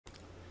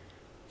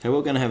Okay, what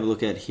we're going to have a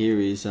look at here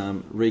is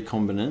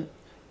recombinant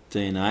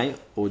DNA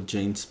or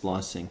gene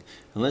splicing.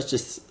 And let's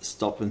just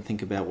stop and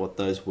think about what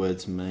those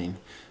words mean.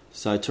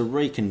 So to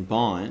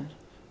recombine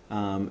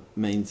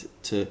means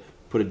to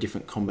put a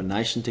different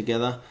combination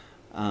together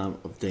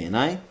of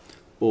DNA,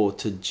 or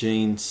to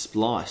gene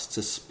splice,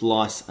 to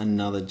splice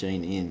another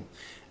gene in.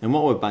 And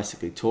what we're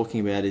basically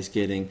talking about is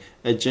getting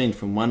a gene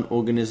from one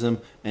organism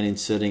and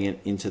inserting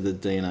it into the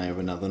DNA of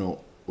another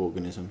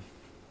organism.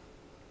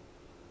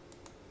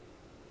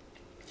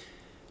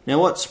 Now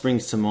what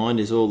springs to mind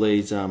is all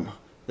these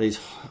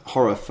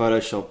horror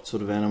Photoshop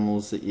sort of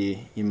animals that you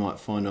might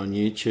find on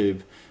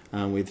YouTube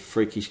with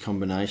freakish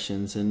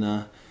combinations, and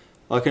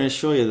I can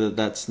assure you that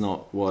that's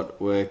not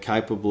what we're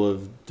capable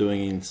of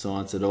doing in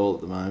science at all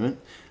at the moment.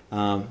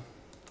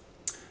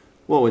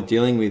 What we're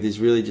dealing with is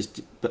really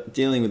just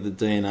dealing with the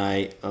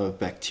DNA of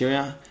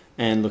bacteria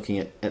and looking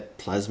at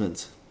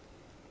plasmids.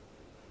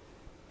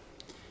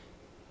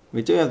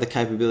 We do have the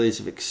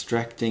capabilities of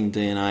extracting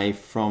DNA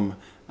from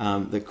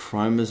the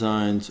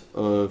chromosomes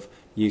of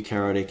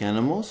eukaryotic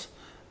animals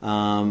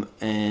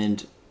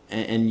and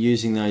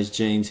using those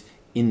genes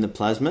in the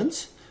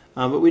plasmids,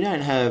 but we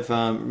don't have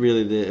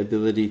really the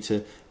ability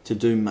to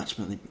do much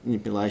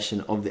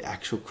manipulation of the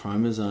actual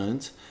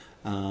chromosomes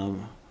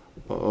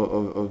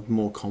of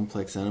more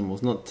complex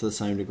animals, not to the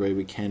same degree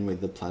we can with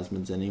the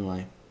plasmids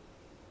anyway.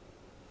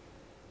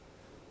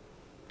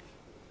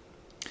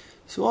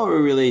 So what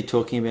we're really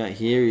talking about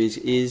here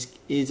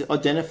is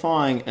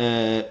identifying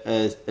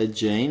a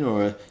gene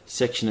or a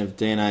section of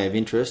DNA of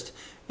interest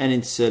and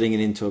inserting it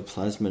into a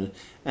plasmid.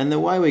 And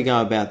the way we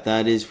go about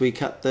that is we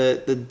cut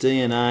the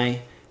DNA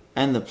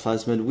and the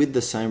plasmid with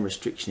the same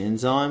restriction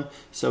enzyme,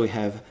 so we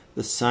have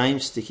the same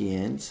sticky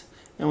ends,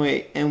 and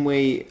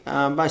we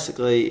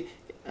basically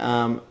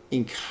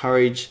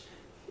encourage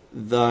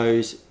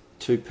those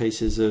two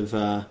pieces of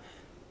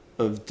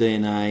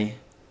DNA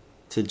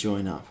to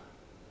join up.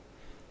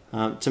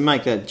 To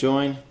make that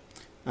join,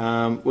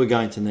 we're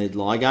going to need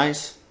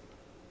ligase,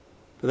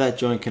 but that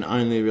join can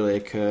only really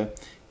occur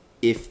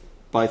if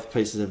both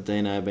pieces of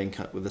DNA are being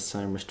cut with the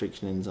same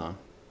restriction enzyme,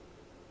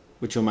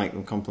 which will make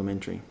them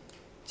complementary.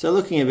 So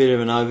looking at a bit of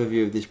an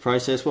overview of this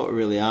process, what we're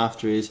really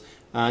after is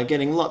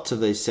getting lots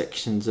of these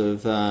sections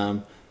of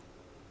the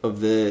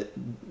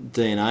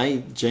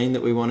DNA gene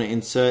that we want to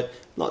insert,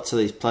 lots of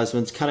these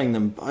plasmids, cutting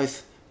them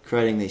both,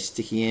 creating these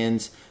sticky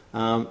ends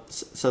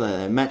so that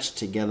they match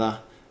together.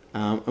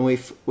 And we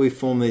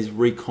form these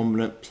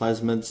recombinant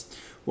plasmids.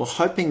 We're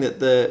hoping that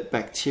the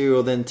bacteria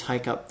will then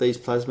take up these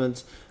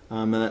plasmids,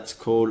 and that's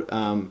called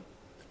when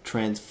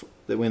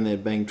they're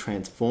being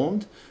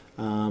transformed.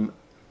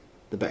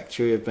 The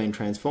bacteria have been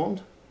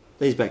transformed.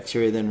 These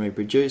bacteria then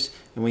reproduce,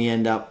 and we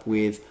end up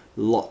with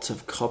lots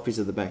of copies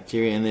of the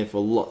bacteria, and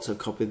therefore lots of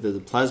copies of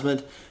the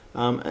plasmid.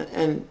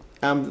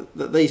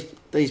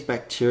 These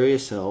bacteria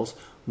cells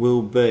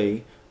will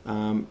be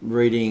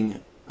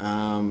reading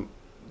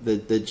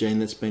the gene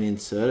that's been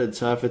inserted.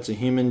 So if it's a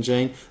human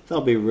gene,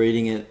 they'll be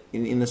reading it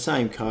in the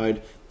same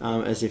code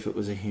as if it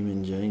was a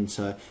human gene.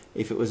 So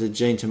if it was a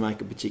gene to make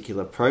a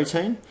particular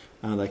protein,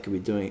 they could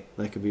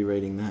be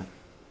reading that.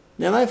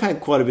 Now they've had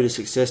quite a bit of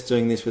success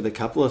doing this with a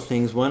couple of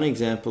things. One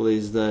example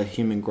is the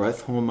human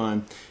growth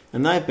hormone,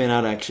 and they've been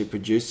able to actually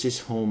produce this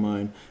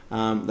hormone.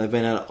 They've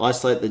been able to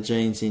isolate the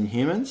genes in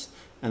humans,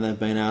 and they've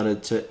been able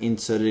to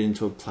insert it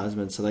into a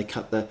plasmid. So they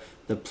cut the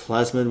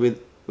plasmid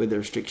with the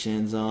restriction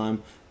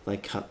enzyme. They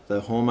cut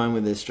the hormone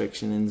with the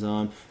restriction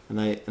enzyme, and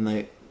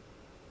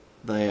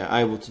they are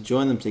able to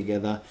join them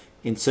together,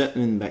 insert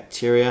them in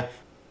bacteria.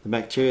 The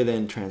bacteria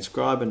then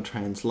transcribe and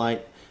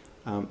translate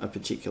a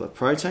particular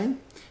protein,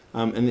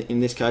 and in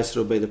this case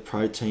it'll be the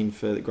protein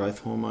for the growth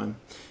hormone.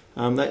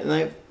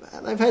 They've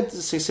had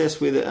success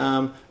with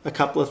a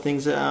couple of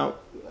things. The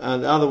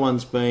other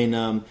one's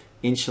been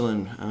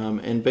insulin,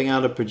 and being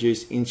able to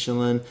produce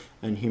insulin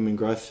and human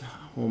growth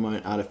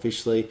hormone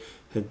artificially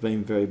have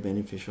been very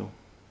beneficial.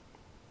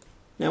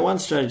 Now, one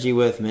strategy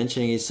worth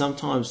mentioning is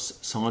sometimes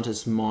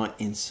scientists might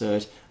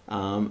insert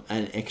an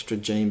extra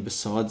gene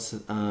besides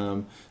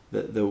the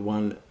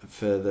one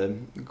for the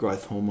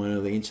growth hormone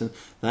or the insulin.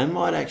 They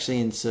might actually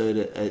insert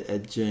a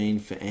gene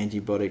for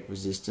antibiotic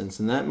resistance,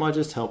 and that might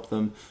just help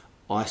them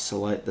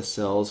isolate the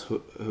cells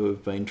who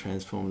have been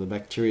transformed, the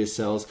bacteria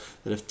cells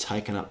that have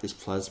taken up this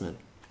plasmid.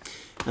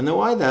 And the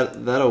way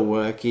that'll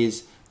work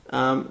is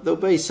there'll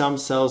be some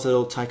cells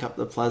that'll take up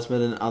the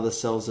plasmid and other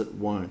cells that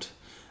won't.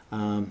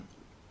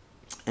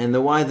 And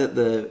the way that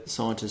the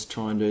scientists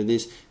try and do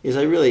this is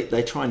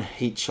they try and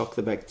heat shock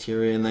the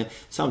bacteria, and they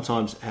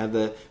sometimes have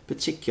a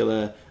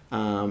particular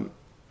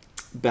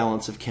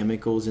balance of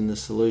chemicals in the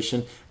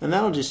solution, and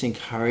that'll just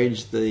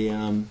encourage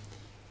the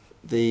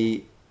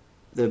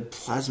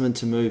plasmid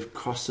to move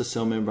across the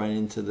cell membrane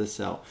into the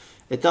cell.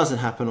 It doesn't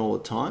happen all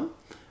the time,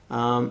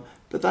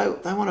 but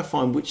they want to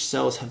find which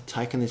cells have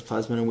taken this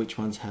plasmid and which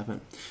ones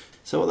haven't.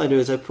 So what they do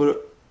is they put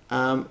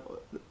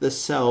the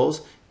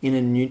cells in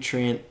a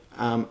nutrient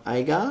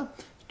agar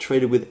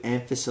treated with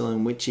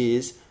ampicillin, which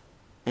is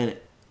an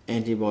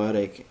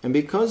antibiotic. And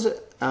because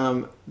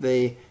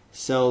the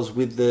cells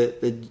with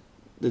the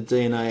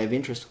DNA of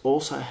interest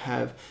also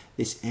have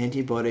this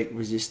antibiotic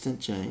resistant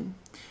gene,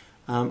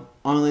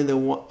 only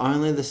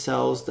the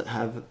cells that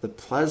have the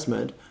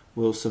plasmid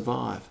will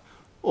survive.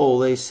 All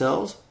these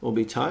cells will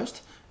be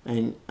toast,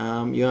 and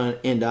you're going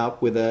to end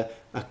up with a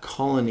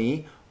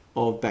colony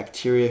of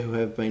bacteria who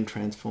have been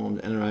transformed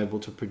and are able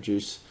to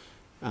produce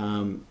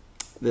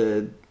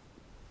the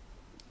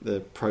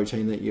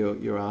protein that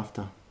you're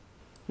after.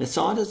 Now,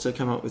 scientists have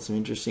come up with some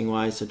interesting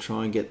ways to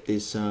try and get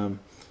this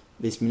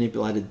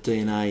manipulated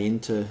DNA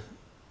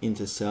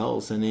into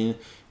cells, and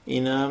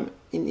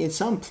in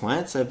some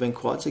plants they've been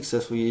quite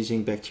successful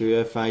using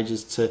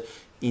bacteriophages to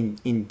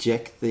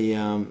inject the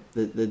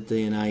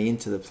DNA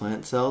into the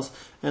plant cells,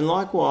 and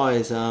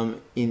likewise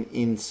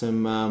in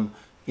some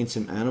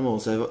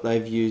animals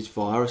they've used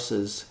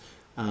viruses,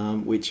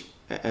 which,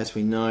 as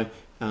we know,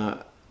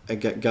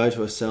 go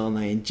to a cell and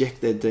they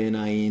inject their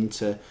DNA in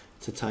to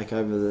take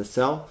over the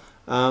cell,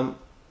 and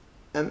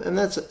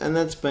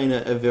that's been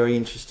a very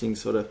interesting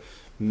sort of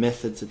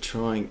method to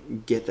try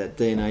and get that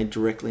DNA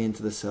directly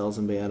into the cells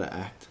and be able to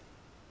act.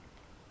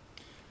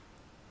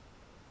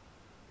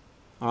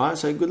 Alright,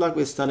 so good luck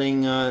with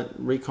studying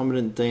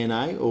recombinant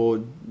DNA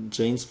or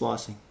gene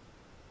splicing.